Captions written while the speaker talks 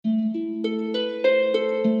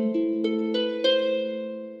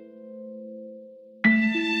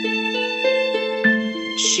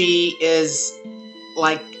She is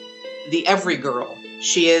like the every girl.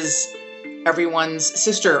 She is everyone's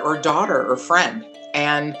sister or daughter or friend,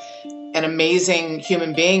 and an amazing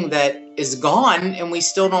human being that is gone, and we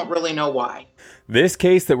still don't really know why. This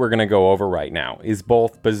case that we're going to go over right now is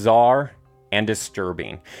both bizarre and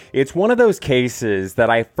disturbing. It's one of those cases that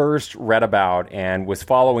I first read about and was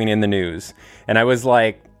following in the news, and I was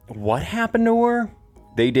like, what happened to her?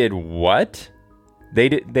 They did what? They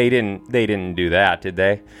didn't do that, did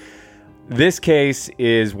they? This case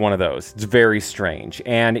is one of those. It's very strange.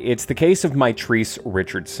 And it's the case of Mitrice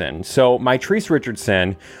Richardson. So Mitrice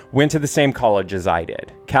Richardson went to the same college as I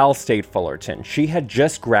did, Cal State Fullerton. She had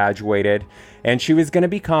just graduated and she was going to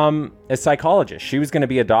become a psychologist. She was going to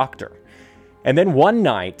be a doctor. And then one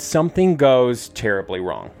night, something goes terribly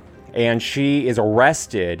wrong. And she is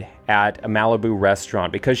arrested at a Malibu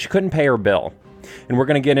restaurant because she couldn't pay her bill. And we're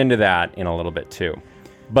going to get into that in a little bit too.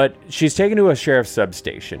 But she's taken to a sheriff's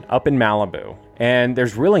substation up in Malibu, and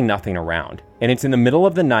there's really nothing around. And it's in the middle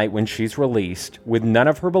of the night when she's released with none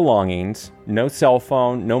of her belongings, no cell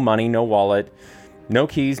phone, no money, no wallet, no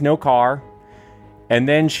keys, no car. And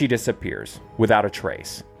then she disappears without a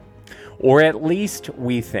trace. Or at least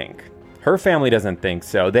we think. Her family doesn't think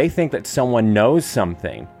so. They think that someone knows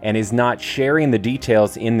something and is not sharing the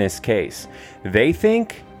details in this case. They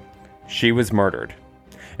think she was murdered.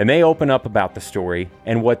 And they open up about the story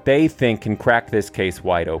and what they think can crack this case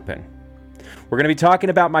wide open. We're going to be talking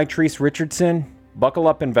about Mitrice Richardson. Buckle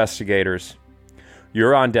up, investigators.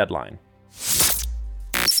 You're on Deadline.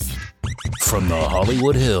 From the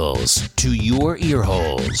Hollywood Hills to your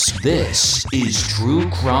earholes, this is True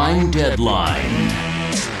Crime Deadline.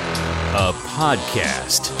 A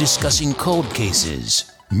podcast discussing cold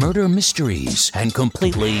cases, murder mysteries, and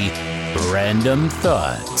completely random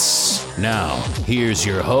thoughts. Now, here's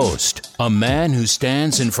your host, a man who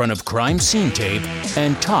stands in front of crime scene tape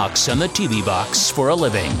and talks on the TV box for a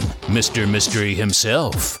living, Mr. Mystery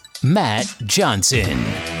himself, Matt Johnson.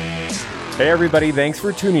 Hey everybody, thanks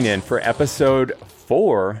for tuning in for episode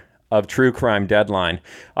 4 of True Crime Deadline.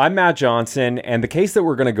 I'm Matt Johnson, and the case that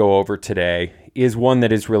we're going to go over today is one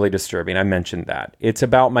that is really disturbing. I mentioned that. It's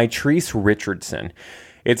about Mitrice Richardson.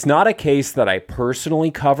 It's not a case that I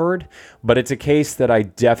personally covered, but it's a case that I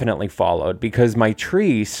definitely followed because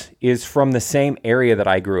Mitrice is from the same area that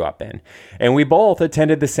I grew up in. And we both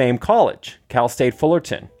attended the same college, Cal State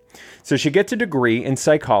Fullerton. So she gets a degree in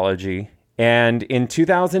psychology, and in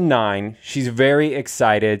 2009, she's very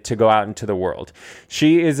excited to go out into the world.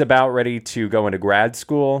 She is about ready to go into grad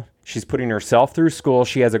school. She's putting herself through school.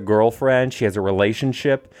 She has a girlfriend. She has a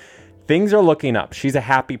relationship. Things are looking up. She's a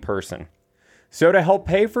happy person. So to help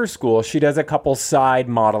pay for school, she does a couple side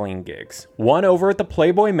modeling gigs. One over at the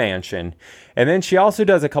Playboy Mansion, and then she also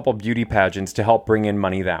does a couple beauty pageants to help bring in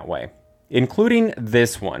money that way, including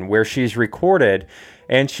this one where she's recorded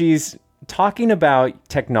and she's talking about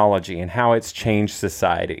technology and how it's changed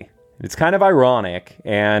society. It's kind of ironic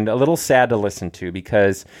and a little sad to listen to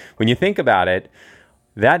because when you think about it,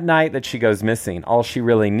 that night that she goes missing, all she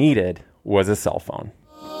really needed was a cell phone.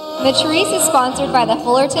 Mitrice is sponsored by the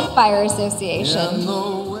Fullerton Fire Association.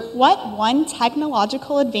 What one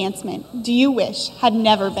technological advancement do you wish had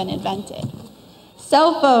never been invented?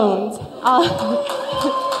 Cell phones.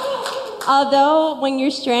 Although when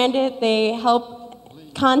you're stranded, they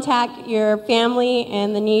help contact your family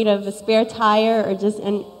in the need of a spare tire or just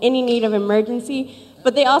in any need of emergency.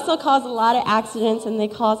 But they also cause a lot of accidents and they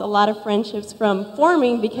cause a lot of friendships from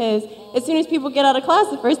forming because as soon as people get out of class,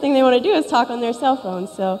 the first thing they want to do is talk on their cell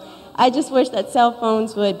phones. So I just wish that cell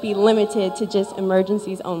phones would be limited to just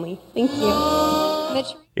emergencies only. Thank you.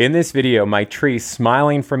 In this video, Mitrice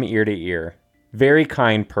smiling from ear to ear. Very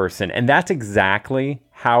kind person. And that's exactly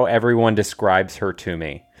how everyone describes her to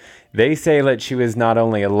me. They say that she was not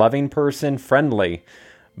only a loving person, friendly,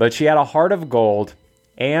 but she had a heart of gold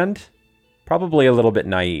and probably a little bit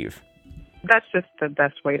naive. That's just the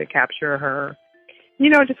best way to capture her. You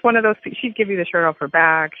know, just one of those, she'd give you the shirt off her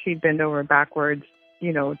back. She'd bend over backwards,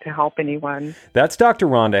 you know, to help anyone. That's Dr.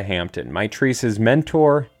 Rhonda Hampton, Mitrice's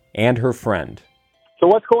mentor and her friend. So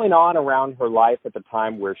what's going on around her life at the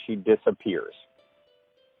time where she disappears?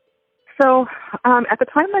 So at the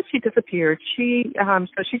time that she disappeared, she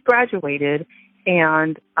graduated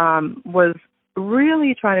and was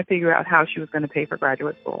really trying to figure out how she was going to pay for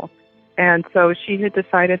graduate school. And so she had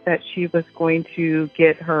decided that she was going to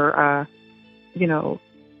get her,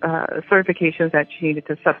 certifications that she needed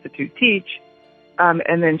to substitute teach.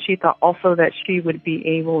 And then she thought also that she would be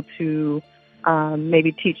able to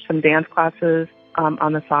maybe teach some dance classes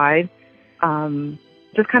on the side.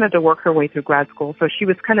 just kind of to work her way through grad school. So she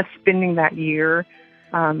was kind of spending that year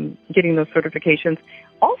getting those certifications,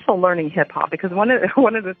 also learning hip hop, because one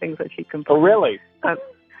of the things that she complained. Oh, really?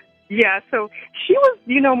 Yeah, so she was,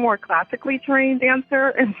 more classically trained dancer,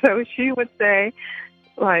 and so she would say,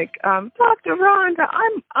 like, Dr. Rhonda,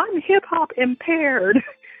 I'm hip hop impaired.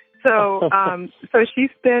 So so she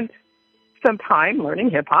spent some time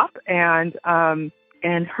learning hip hop, and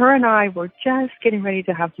her and I were just getting ready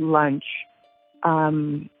to have lunch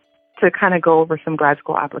to kind of go over some grad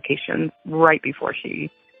school applications right before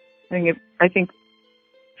I think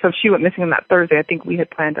so if she went missing on that Thursday, I think we had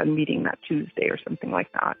planned on meeting that Tuesday or something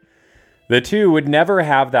like that. The two would never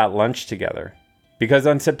have that lunch together because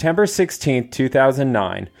on September 16th,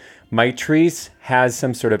 2009, Mitrice has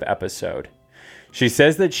some sort of episode. She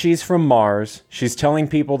says that she's from Mars, she's telling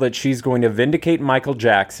people that she's going to vindicate Michael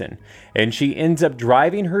Jackson, and she ends up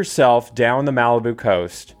driving herself down the Malibu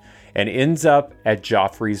coast and ends up at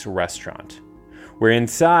Joffrey's restaurant, where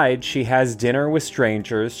inside she has dinner with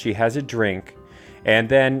strangers, she has a drink, and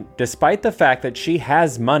then, despite the fact that she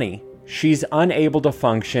has money, she's unable to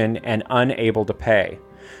function and unable to pay.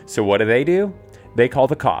 So what do? They call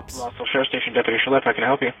the cops. Rossville Sheriff Station Deputy Shalip, how can I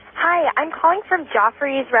help you? Hi, I'm calling from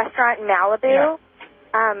Joffrey's restaurant in Malibu.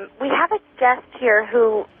 Yeah. We have a guest here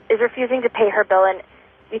who is refusing to pay her bill, and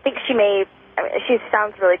we think she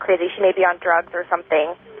sounds really crazy. She may be on drugs or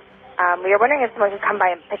something. We are wondering if someone could come by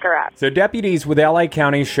and pick her up. So deputies with LA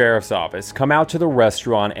County Sheriff's Office come out to the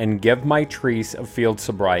restaurant and give Mitrice a field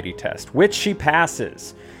sobriety test, which she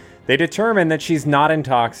passes. They determine that she's not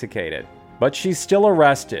intoxicated, but she's still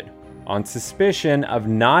arrested on suspicion of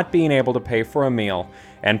not being able to pay for a meal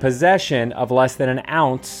and possession of less than an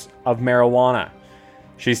ounce of marijuana.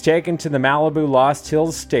 She's taken to the Malibu Lost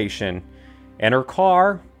Hills station, and her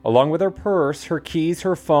car, along with her purse, her keys,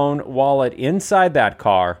 her phone, wallet inside that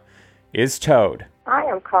car, is towed. I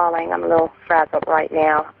am calling. I'm a little frazzled right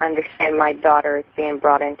now. I understand my daughter is being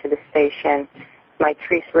brought into the station.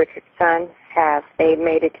 Mitrice Richardson. Have they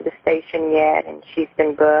made it to the station yet? And she's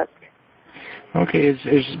been booked. Okay.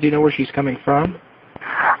 Do you know where she's coming from?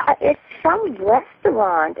 It's some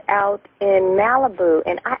restaurant out in Malibu,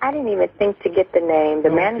 and I didn't even think to get the name. The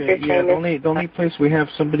manager's name is... The only place we have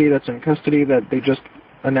somebody that's in custody that they just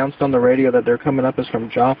announced on the radio that they're coming up is from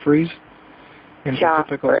Joffrey's in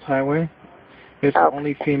Pacific Coast Highway. It's the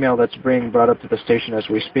only female that's being brought up to the station as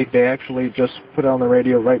we speak. They actually just put it on the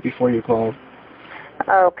radio right before you called.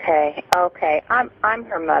 Okay. I'm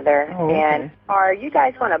her mother, and are you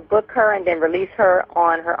guys going to book her and then release her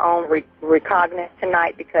on her own recognizance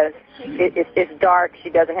tonight because it's dark, she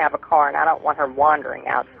doesn't have a car, and I don't want her wandering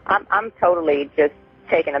out. I'm totally just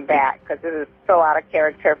taken aback because this is so out of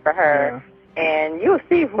character for her, and you'll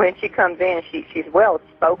see when she comes in, she's well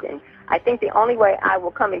spoken. I think the only way I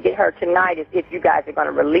will come and get her tonight is if you guys are going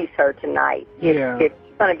to release her tonight. If she's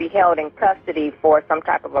going to be held in custody for some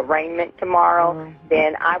type of arraignment tomorrow,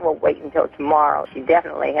 then I will wait until tomorrow. She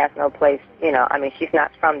definitely has no place, she's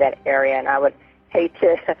not from that area, and I would hate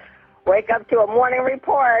to wake up to a morning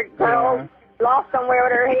report, girl lost somewhere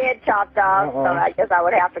with her head chopped off, so I guess I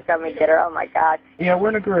would have to come and get her. Oh, my God. Yeah,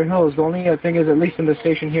 we're in Agoura Hills. The only thing is, at least in the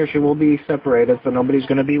station here, she will be separated, so nobody's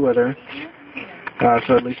going to be with her.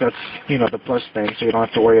 So at least that's, the plus thing, so you don't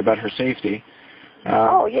have to worry about her safety.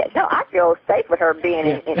 I feel safe with her being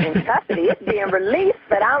in custody. It's being released,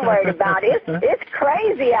 but I'm worried about it. It's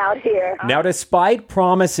crazy out here. Now, despite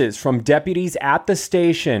promises from deputies at the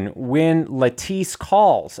station when Letice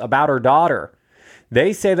calls about her daughter,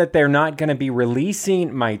 they say that they're not going to be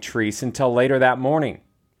releasing Mitrice until later that morning.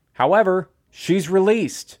 However, she's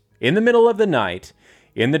released in the middle of the night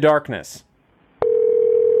in the darkness.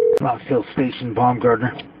 Lost Hill Station,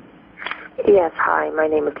 Baumgartner. Yes, hi. My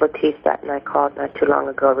name is Letice and I called not too long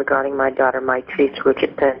ago regarding my daughter, Mitrice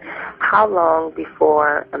Richardson. How long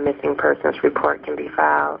before a missing persons report can be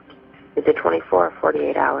filed? Is it 24 or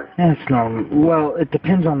 48 hours? That's normal. Well, it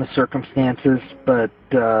depends on the circumstances, but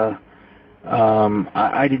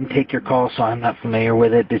I didn't take your call, so I'm not familiar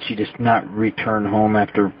with it. Did she just not return home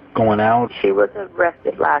after going out? She was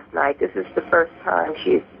arrested last night. This is the first time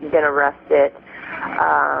she's been arrested.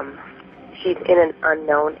 She's in an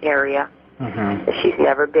unknown area that she's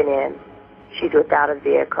never been in. She's without a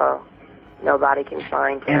vehicle. Nobody can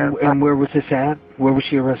find her. And where was this at? Where was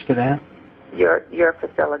she arrested at? Your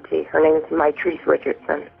facility. Her name is Mitrice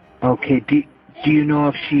Richardson. Okay. Do you know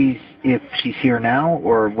if she's here now,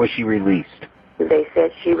 or was she released? They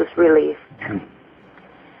said she was released.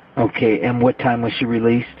 Okay. And what time was she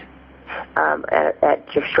released?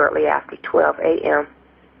 At just shortly after 12 a.m.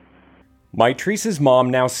 Mitrice's mom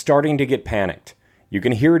now starting to get panicked. You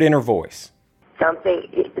can hear it in her voice.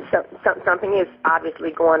 something is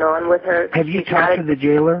obviously going on with her. Have you talked to the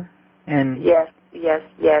jailer? And Yes,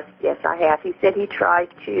 I have. He said he tried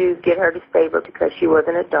to get her to stay, but because she was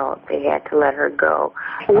an adult, they had to let her go.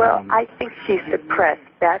 Well, I think she's depressed.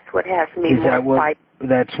 That's what has me more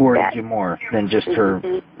that's worried you more than just her?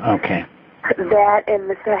 Okay. That and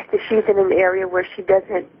the fact that she's in an area where she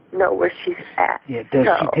doesn't know where she's at. Yeah. Does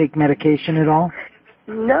she take medication at all?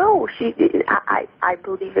 No, I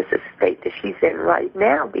believe it's a state that she's in right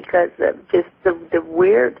now because of just the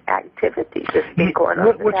weird activities that's been going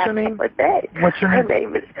on. What's her name? What's her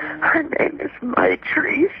name? Her name is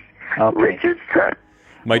Mitrice Richardson.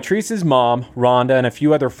 Mitrice's mom, Rhonda, and a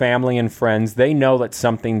few other family and friends, they know that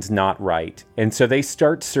something's not right, and so they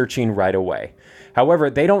start searching right away. However,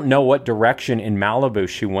 they don't know what direction in Malibu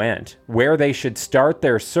she went, where they should start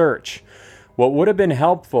their search. What would have been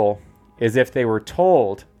helpful is if they were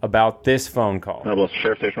told about this phone call.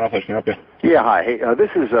 Sheriff Station Office, can I help you? Yeah, hi. Hey,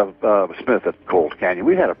 this is Smith at Cold Canyon.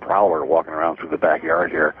 We had a prowler walking around through the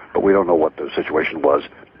backyard here, but we don't know what the situation was.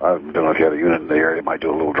 I don't know if you have a unit in the area. It might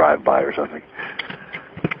do a little drive-by or something.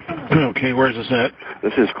 Okay, where's this at?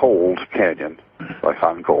 This is Cold Canyon, like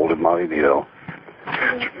hot and cold in Monte Nido.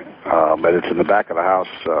 But it's in the back of the house,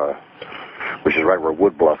 which is right where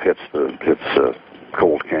Wood Bluff hits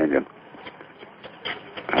Cold Canyon.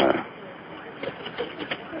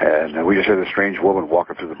 And we just had a strange woman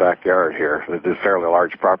walking through the backyard here. It's a fairly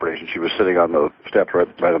large property, and she was sitting on the steps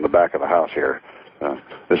right on the back of the house here.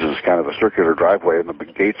 This is kind of a circular driveway, and the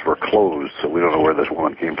gates were closed, so we don't know where this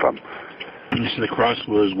woman came from. You said the cross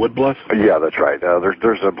was Wood Bluff? Yeah, that's right.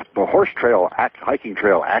 There's a horse trail, hiking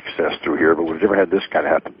trail access through here, but we've never had this kind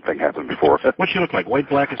of thing happen before. What's she look like? White,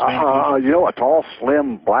 black, Hispanic? A tall,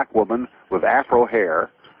 slim, black woman with afro hair.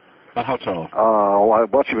 How tall?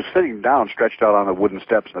 Well, she was sitting down, stretched out on the wooden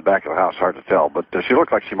steps in the back of the house. Hard to tell, but she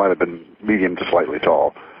looked like she might have been medium to slightly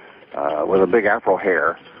tall, with a big afro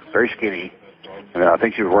hair, very skinny. And I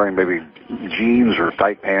think she was wearing maybe jeans or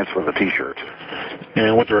tight pants with a T-shirt.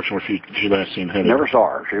 And what direction was she last seen headed? Never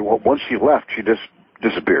saw her. Once she left, she just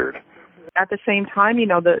disappeared. At the same time,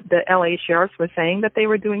 the L.A. sheriffs were saying that they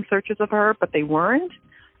were doing searches of her, but they weren't.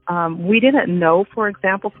 We didn't know, for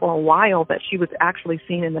example, for a while that she was actually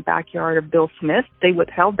seen in the backyard of Bill Smith. They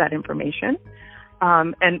withheld that information.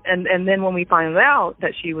 And then when we found out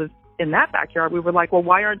that she was in that backyard, we were like, well,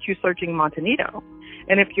 why aren't you searching Montanito?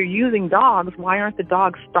 And if you're using dogs, why aren't the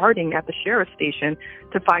dogs starting at the sheriff's station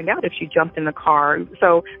to find out if she jumped in the car?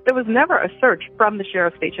 So there was never a search from the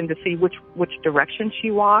sheriff's station to see which direction she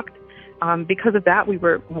walked. Because of that, we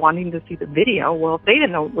were wanting to see the video. Well, if they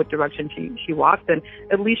didn't know what direction she walked, then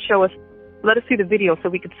at least let us see the video so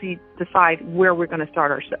we could decide where we're going to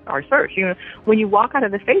start our search. When you walk out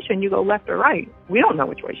of the station, you go left or right. We don't know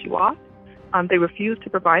which way she walked. They refused to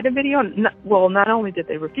provide a video. Not only did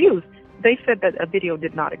they refuse, they said that a video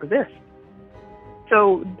did not exist.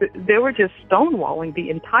 So they were just stonewalling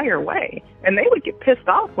the entire way, and they would get pissed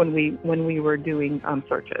off when we were doing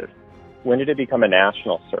searches. When did it become a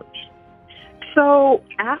national search? So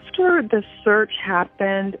after the search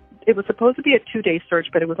happened, it was supposed to be a 2-day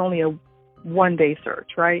search, but it was only a 1-day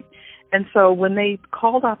search, right? And so when they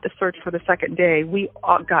called off the search for the second day, we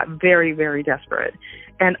all got very, very desperate.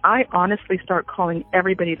 And I honestly started calling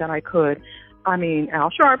everybody that I could. I mean,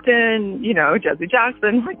 Al Sharpton, Jesse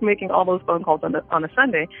Jackson, making all those phone calls on a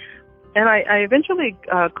Sunday. And I eventually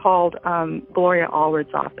called Gloria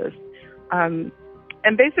Allred's office.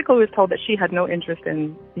 And basically was told that she had no interest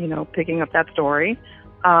in, picking up that story.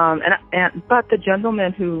 But the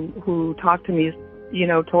gentleman who talked to me,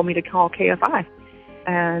 told me to call KFI.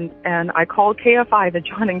 And I called KFI, the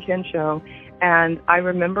John and Ken show. And I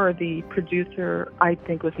remember the producer, I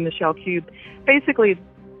think was Michelle Cube, basically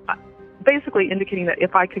indicating that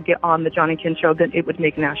if I could get on the John and Ken show, then it would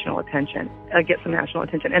make national attention, get some national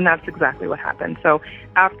attention. And that's exactly what happened. So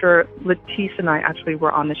after Lettice and I actually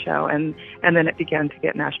were on the show, and then it began to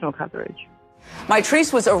get national coverage.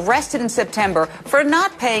 Mitrice was arrested in September for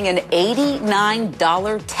not paying an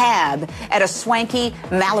 $89 tab at a swanky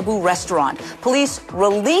Malibu restaurant. Police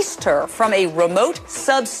released her from a remote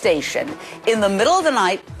substation in the middle of the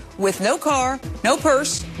night with no car, no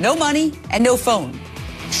purse, no money, and no phone.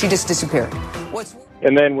 She just disappeared.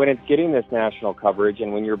 And then when it's getting this national coverage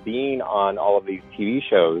and when you're being on all of these TV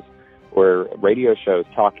shows or radio shows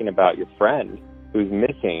talking about your friend who's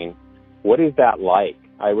missing, what is that like?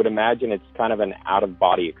 I would imagine it's kind of an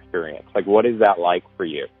out-of-body experience. What is that like for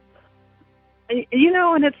you?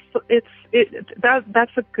 And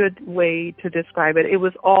that's a good way to describe it. It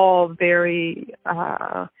was all very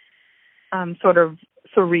sort of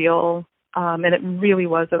surreal. And it really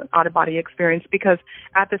was an out-of-body experience, because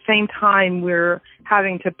at the same time we're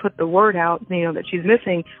having to put the word out, that she's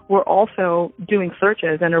missing, we're also doing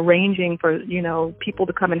searches and arranging for, people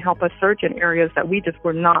to come and help us search in areas that we just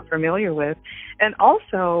were not familiar with. And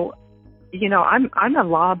also, I'm a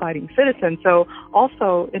law-abiding citizen, so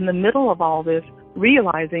also in the middle of all this,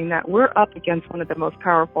 realizing that we're up against one of the most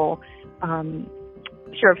powerful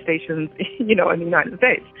sheriff stations, in the United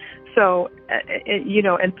States. So,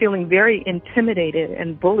 and feeling very intimidated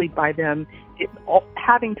and bullied by them,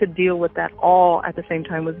 having to deal with that all at the same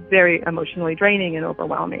time was very emotionally draining and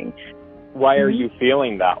overwhelming. Why are you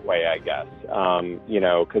feeling that way, I guess?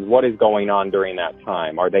 Because what is going on during that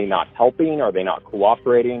time? Are they not helping? Are they not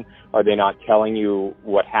cooperating? Are they not telling you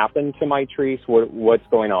what happened to Mitrice? What's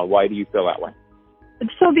going on? Why do you feel that way?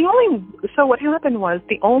 So what happened was,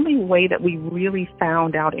 the only way that we really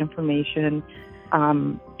found out information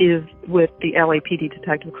is with the LAPD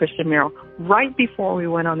detective, Christian Merrill. Right before we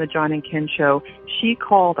went on the John and Ken show, she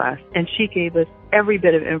called us and she gave us every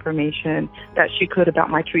bit of information that she could about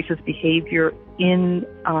Mitrice's behavior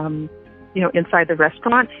inside the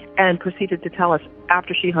restaurant, and proceeded to tell us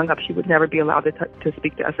after she hung up she would never be allowed to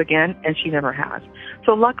speak to us again, and she never has.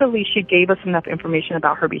 So luckily she gave us enough information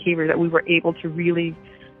about her behavior that we were able to really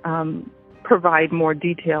provide more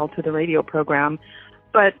detail to the radio program.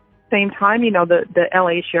 But same time, the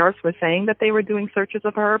LA sheriffs were saying that they were doing searches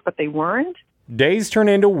of her, but they weren't. Days turn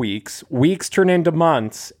into weeks, weeks turn into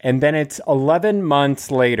months, and then it's 11 months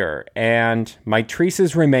later, and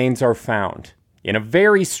Mitrice's remains are found in a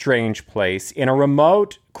very strange place, in a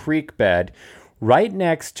remote creek bed, right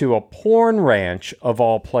next to a porn ranch of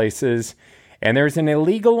all places, and there's an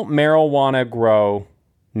illegal marijuana grow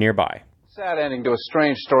nearby. Sad ending to a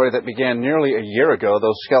strange story that began nearly a year ago.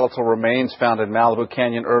 Those skeletal remains found in Malibu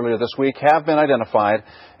Canyon earlier this week have been identified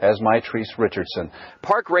as Mitrice Richardson.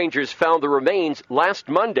 Park rangers found the remains last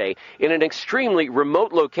Monday in an extremely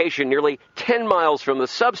remote location nearly 10 miles from the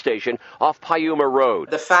substation off Piuma Road.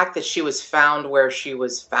 The fact that she was found where she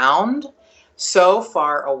was found, so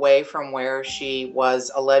far away from where she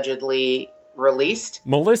was allegedly released.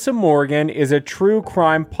 Melissa Morgan is a true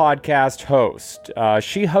crime podcast host.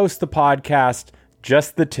 She hosts the podcast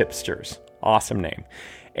Just the Tipsters. Awesome name.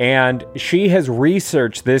 And she has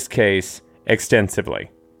researched this case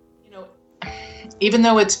extensively. Even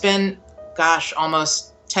though it's been,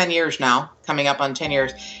 almost 10 years now, coming up on 10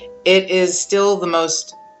 years, it is still the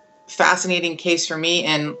most fascinating case for me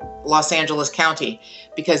in Los Angeles County,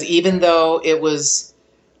 because even though it was,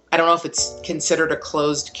 I don't know if it's considered a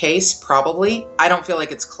closed case, probably. I don't feel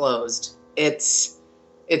like it's closed. It's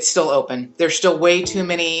still open. There's still way too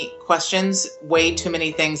many questions, way too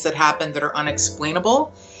many things that happen that are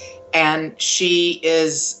unexplainable. And she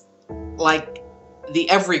is like the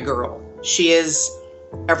every girl. She is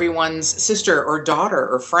everyone's sister or daughter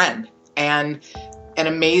or friend, and an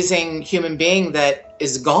amazing human being that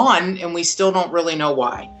is gone, and we still don't really know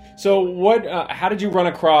why. So how did you run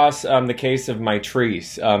across the case of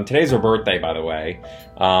Mitrice? Today's her birthday, by the way.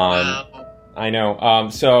 I know.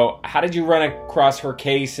 So how did you run across her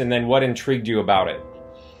case, and then what intrigued you about it?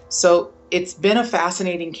 So it's been a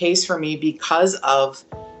fascinating case for me because of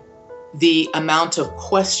the amount of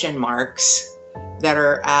question marks that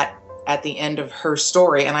are at the end of her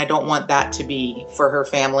story, and I don't want that to be for her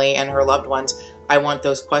family and her loved ones. I want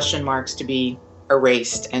those question marks to be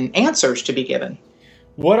erased and answers to be given.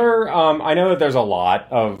 What are, I know that there's a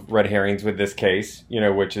lot of red herrings with this case,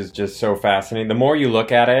 which is just so fascinating. The more you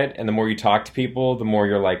look at it and the more you talk to people, the more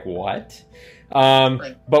you're like, what?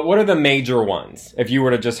 Right. But what are the major ones, if you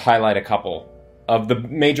were to just highlight a couple of the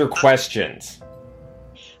major questions?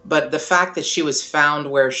 But the fact that she was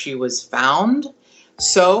found where she was found,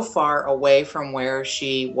 so far away from where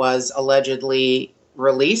she was allegedly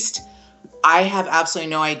released, I have absolutely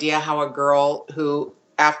no idea how a girl who,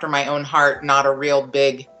 after my own heart, not a real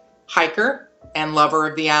big hiker and lover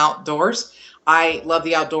of the outdoors. I love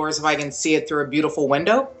the outdoors if I can see it through a beautiful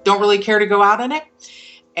window. Don't really care to go out in it.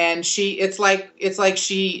 And it's like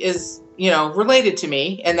she is, related to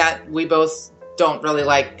me, and that we both don't really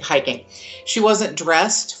like hiking. She wasn't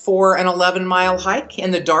dressed for an 11-mile hike in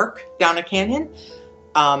the dark down a canyon.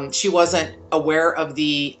 She wasn't aware of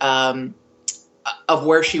of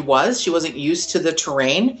where she was. She wasn't used to the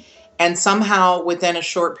terrain. And somehow, within a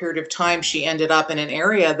short period of time, she ended up in an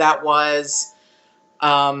area that was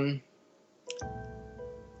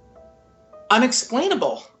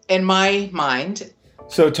unexplainable in my mind.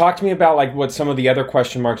 So talk to me about like what some of the other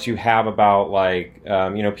question marks you have about like,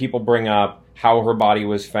 people bring up how her body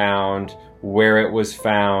was found, where it was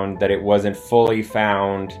found, that it wasn't fully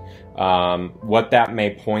found, what that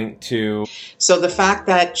may point to. So the fact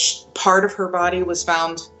that part of her body was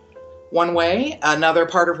found one way, another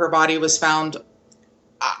part of her body was found,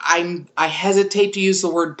 I hesitate to use the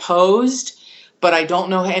word posed, but I don't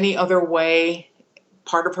know any other way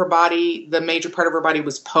part of her body, the major part of her body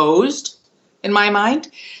was posed in my mind,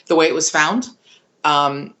 the way it was found,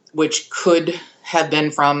 which could have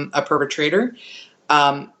been from a perpetrator.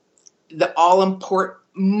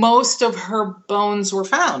 Most of her bones were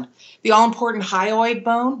found. The all-important hyoid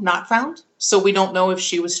bone, not found. So we don't know if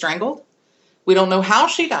she was strangled. We don't know how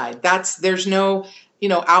she died. There's no,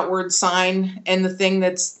 outward sign. And the thing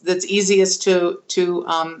that's easiest to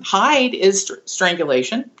hide is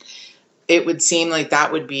strangulation. It would seem like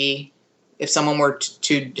that would be, if someone were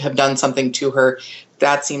to have done something to her,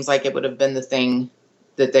 that seems like it would have been the thing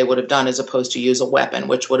that they would have done as opposed to use a weapon,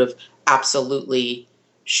 which would have absolutely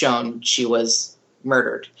shown she was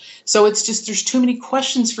murdered. So it's just, there's too many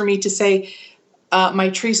questions for me to say.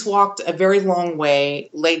 Mitrice walked a very long way,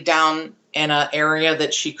 laid down in an area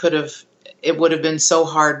that it would have been so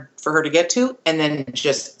hard for her to get to, and then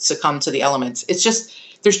just succumb to the elements. It's just,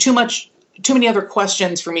 there's too many other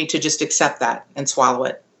questions for me to just accept that and swallow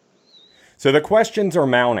it. So the questions are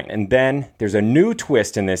mounting, and then there's a new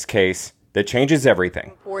twist in this case that changes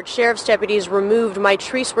everything. Sheriff's deputies removed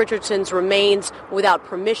Mitrice Richardson's remains without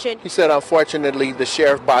permission. He said, unfortunately, the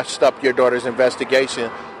sheriff botched up your daughter's investigation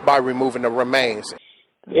by removing the remains.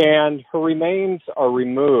 And her remains are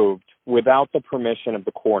removed without the permission of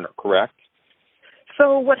the coroner, correct?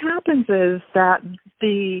 So what happens is that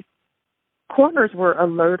the coroners were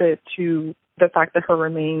alerted to the fact that her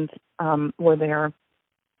remains were there,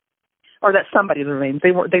 or that somebody's remains.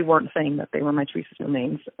 They weren't saying that they were Mitrice's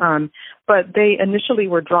remains, but they initially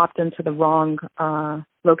were dropped into the wrong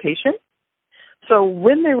location. So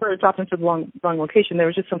when they were dropped into the wrong location, there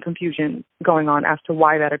was just some confusion going on as to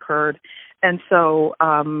why that occurred, and so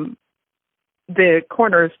the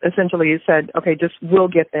coroners essentially said, "Okay, we'll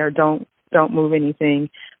get there. Don't move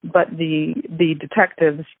anything." But the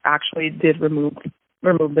detectives actually did remove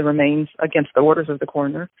the remains against the orders of the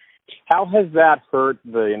coroner. How has that hurt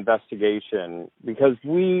the investigation? Because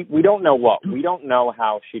we don't know we don't know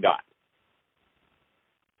how she died.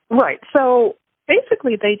 Right. So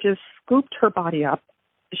basically, they just scooped her body up.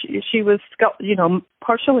 She was,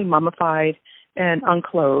 partially mummified and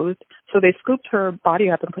unclothed. So they scooped her body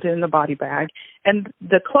up and put it in the body bag. And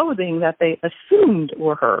the clothing that they assumed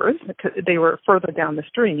were hers, because they were further down the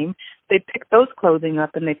stream, they picked those clothing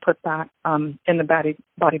up and they put that in the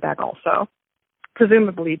body bag also,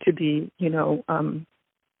 presumably to be,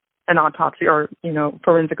 an autopsy or,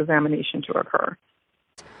 forensic examination to occur.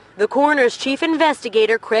 The coroner's chief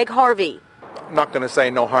investigator, Craig Harvey. I'm not going to say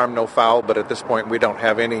no harm, no foul, but at this point we don't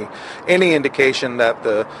have any indication that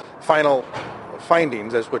the final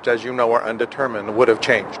findings, which as you know are undetermined, would have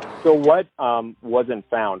changed. So what wasn't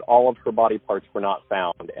found? All of her body parts were not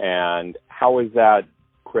found, and how is that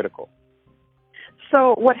critical?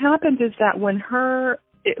 So what happened is that when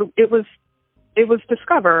it was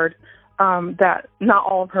discovered that not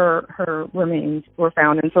all of her remains were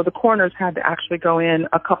found, and so the coroners had to actually go in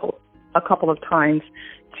a couple of times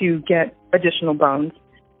to get additional bones,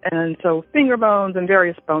 and so finger bones and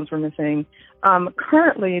various bones were missing.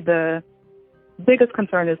 Currently, the biggest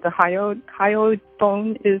concern is the hyoid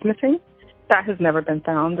bone is missing. That has never been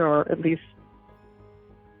found, or at least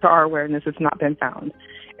to our awareness, it's not been found.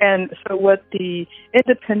 And so what the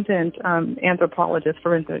independent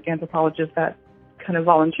forensic anthropologist that kind of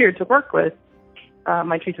volunteered to work with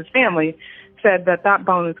Mitrice's family said that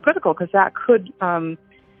bone is critical because that could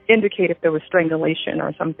indicate if there was strangulation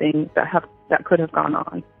or something that could have gone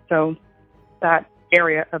on. So that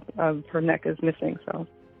area of her neck is missing. So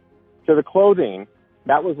the clothing,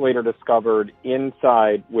 that was later discovered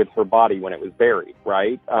inside with her body when it was buried,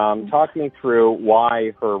 right? Talk me through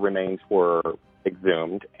why her remains were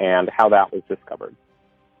exhumed and how that was discovered.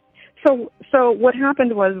 So what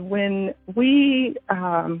happened was when we,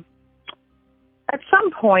 at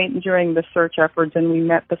some point during the search efforts, and we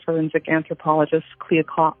met the forensic anthropologist, Clea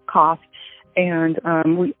Koff, and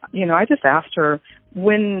I just asked her,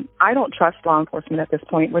 when I don't trust law enforcement at this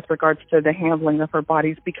point with regards to the handling of her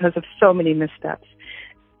bodies because of so many missteps.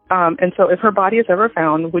 And so if her body is ever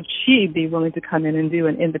found, would she be willing to come in and do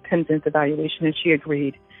an independent evaluation? And she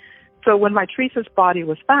agreed. So when Mitrice's body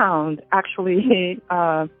was found, actually,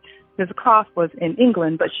 Ms. Koff was in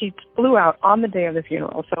England, but she flew out on the day of the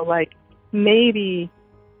funeral. So maybe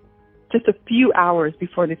just a few hours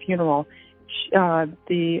before the funeral,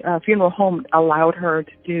 the funeral home allowed her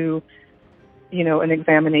to do, an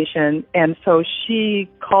examination. And so she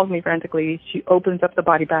calls me frantically. She opens up the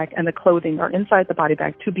body bag, and the clothing are inside the body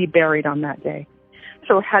bag to be buried on that day.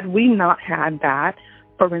 So had we not had that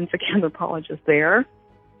forensic anthropologist there,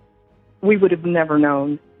 we would have never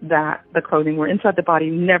known that the clothing were inside the body,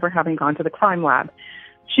 never having gone to the crime lab.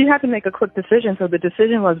 She had to make a quick decision. So the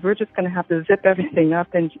decision was, we're just going to have to zip everything up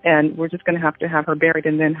and we're just going to have her buried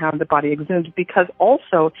and then have the body exhumed, because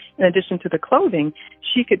also, in addition to the clothing,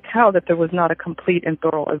 she could tell that there was not a complete and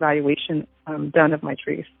thorough evaluation done of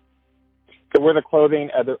Mitrice. So were the clothing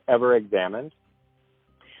ever examined?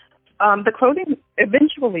 The clothing,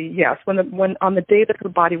 eventually, yes. When on the day that her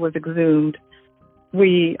body was exhumed,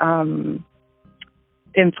 we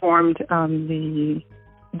informed the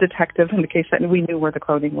detective in the case that we knew where the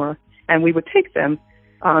clothing were, and we would take them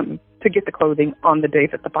to get the clothing on the day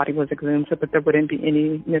that the body was exhumed, so that there wouldn't be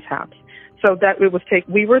any mishaps. So that it was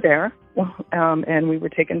we were there, and we were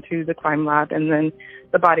taken to the crime lab, and then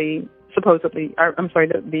the body supposedly,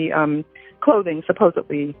 the clothing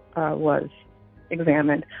supposedly was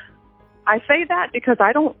examined. I say that because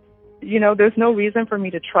I don't, there's no reason for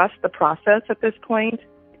me to trust the process at this point,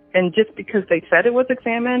 and just because they said it was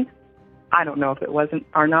examined, I don't know if it wasn't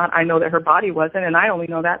or not. I know that her body wasn't, and I only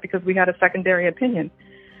know that because we had a secondary opinion.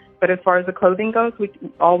 But as far as the clothing goes,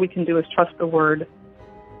 all we can do is trust the word,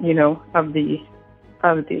 of the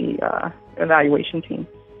evaluation team.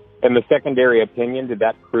 And the secondary opinion, did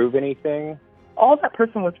that prove anything? All that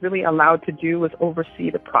person was really allowed to do was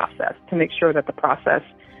oversee the process to make sure that the process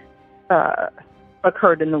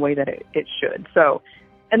occurred in the way that it should. So,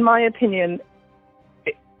 in my opinion,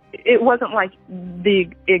 it wasn't like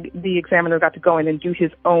the examiner got to go in and do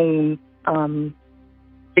his own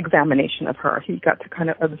examination of her. He got to kind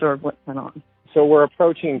of observe what went on. So we're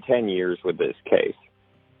approaching 10 years with this case.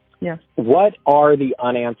 Yes. What are the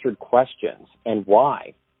unanswered questions and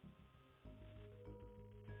why?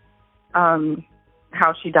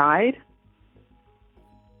 How she died,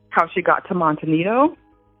 how she got to Montanito,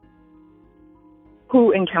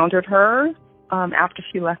 who encountered her after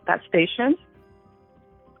she left that station,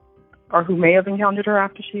 or who may have encountered her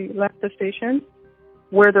after she left the station,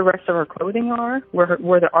 where the rest of her clothing are,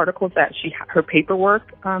 where the articles that her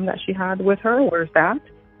paperwork that she had with her, where's that?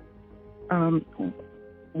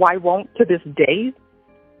 Why won't, to this day,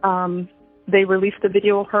 they release the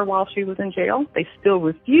video of her while she was in jail? They still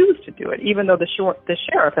refuse to do it, even though the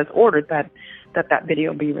sheriff has ordered that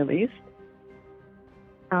video be released.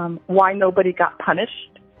 Why nobody got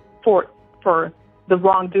punished for the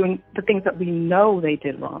wrongdoing, the things that we know they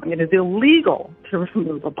did wrong. It is illegal to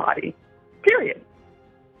remove a body, period.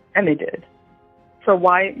 And they did. So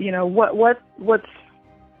why, what's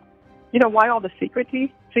why all the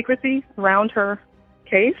secrecy around her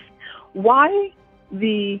case? Why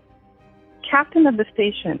the captain of the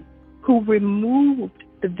station who removed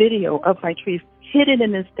the video of Mitrice, hid it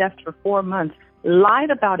in his desk for 4 months, lied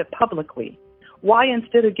about it publicly? Why,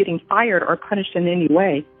 instead of getting fired or punished in any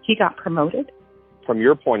way, he got promoted? From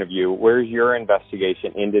your point of view, where's your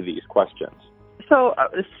investigation into these questions? So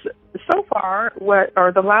far,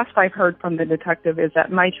 the last I've heard from the detective is that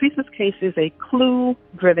Mitrice's case is a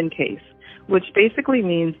clue-driven case, which basically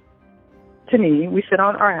means, to me, we sit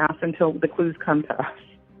on our ass until the clues come to us.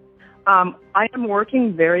 I am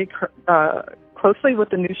working very closely with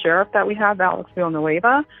the new sheriff that we have, Alex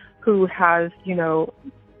Villanueva, who has,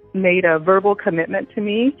 made a verbal commitment to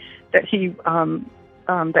me that he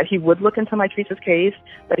would look into Mitrice's case,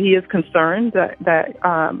 that he is concerned that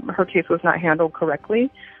her case was not handled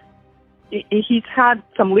correctly. He's had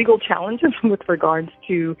some legal challenges with regards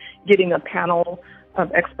to getting a panel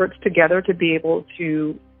of experts together to be able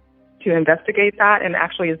to investigate that, and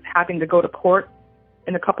actually is having to go to court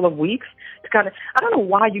in a couple of weeks to I don't know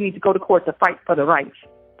why you need to go to court to fight for the rights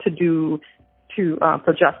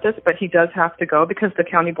for justice, but he does have to go because the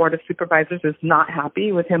County Board of Supervisors is not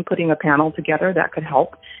happy with him putting a panel together that could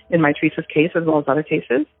help in Mitrice's case as well as other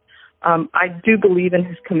cases. I do believe in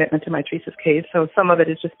his commitment to Mitrice's case, so some of it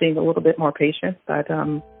is just being a little bit more patient, but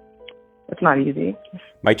it's not easy.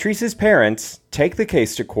 Mitrice's parents take the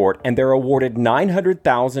case to court, and they're awarded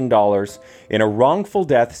 $900,000 in a wrongful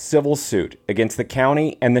death civil suit against the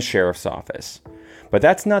county and the sheriff's office. But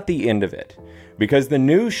that's not the end of it, because the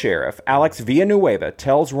new sheriff, Alex Villanueva,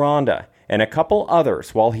 tells Rhonda and a couple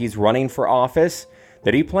others while he's running for office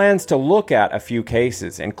that he plans to look at a few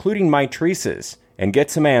cases, including Mitrice's, and get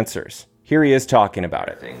some answers. Here he is talking about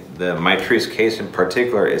it. The Mitrice case in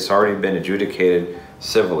particular, it's already been adjudicated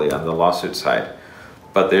civilly on the lawsuit side,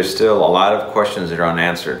 but there's still a lot of questions that are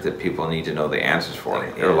unanswered that people need to know the answers for.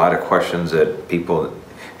 There are a lot of questions that people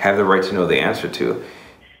have the right to know the answer to.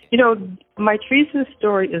 You know, Mitrice's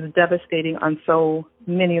story is devastating on so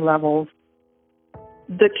many levels.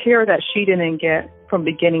 The care that she didn't get from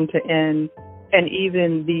beginning to end, and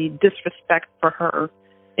even the disrespect for her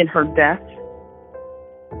in her death,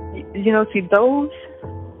 you know, see,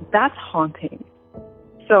 that's haunting.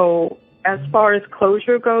 So as far as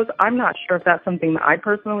closure goes, I'm not sure if that's something that I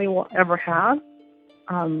personally will ever have,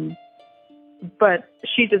 but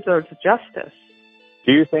she deserves justice.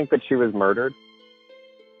 Do you think that she was murdered?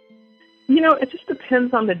 You know, it just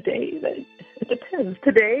depends on the day. It depends.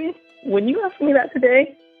 Today, when you ask me that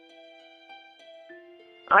today,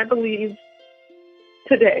 I believe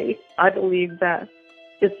that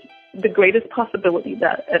it's the greatest possibility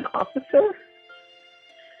that an officer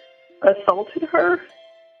assaulted her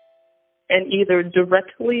and either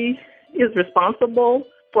directly is responsible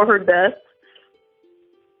for her death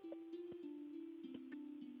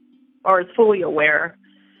or is fully aware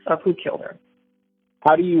of who killed her.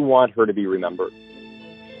 How do you want her to be remembered?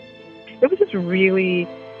 It was just really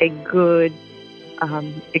a good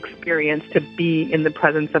experience to be in the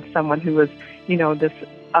presence of someone who was, you know, this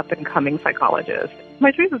up-and-coming psychologist.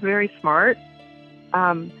 Mitrice was very smart,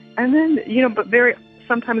 and then, you know, but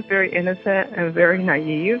sometimes very innocent and very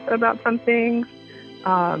naive about some things.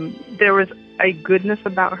 There was a goodness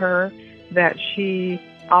about her that she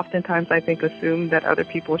oftentimes, I think, assumed that other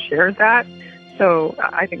people shared that. So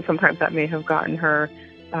I think sometimes that may have gotten her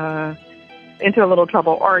into a little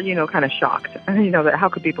trouble, or, you know, kind of shocked. You know, that how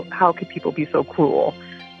could people be so cruel?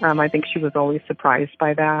 I think she was always surprised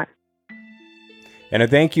by that. And a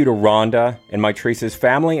thank you to Rhonda and Mitrice's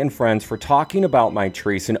family and friends for talking about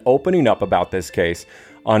Mitrice and opening up about this case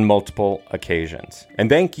on multiple occasions. And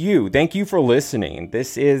thank you for listening.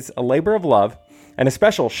 This is a labor of love. And a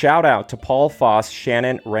special shout out to Paul Foss,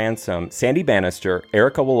 Shannon Ransom, Sandy Bannister,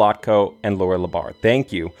 Erica Wolotko, and Laura Labar.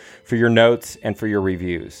 Thank you for your notes and for your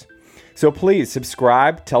reviews. So please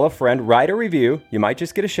subscribe, tell a friend, write a review. You might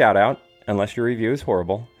just get a shout out, unless your review is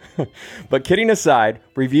horrible. But kidding aside,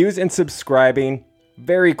 reviews and subscribing,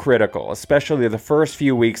 very critical, especially the first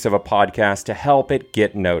few weeks of a podcast to help it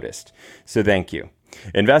get noticed. So thank you.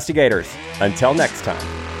 Investigators, until next time.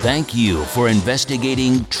 Thank you for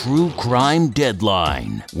investigating True Crime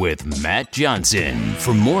Deadline with Matt Johnson.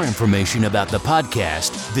 For more information about the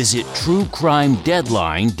podcast, visit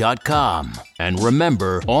truecrimedeadline.com. And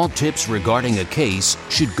remember, all tips regarding a case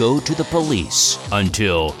should go to the police.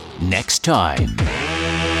 Until next time.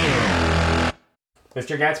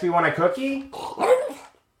 Mr. Gatsby, want a cookie?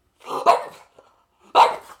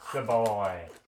 Good boy.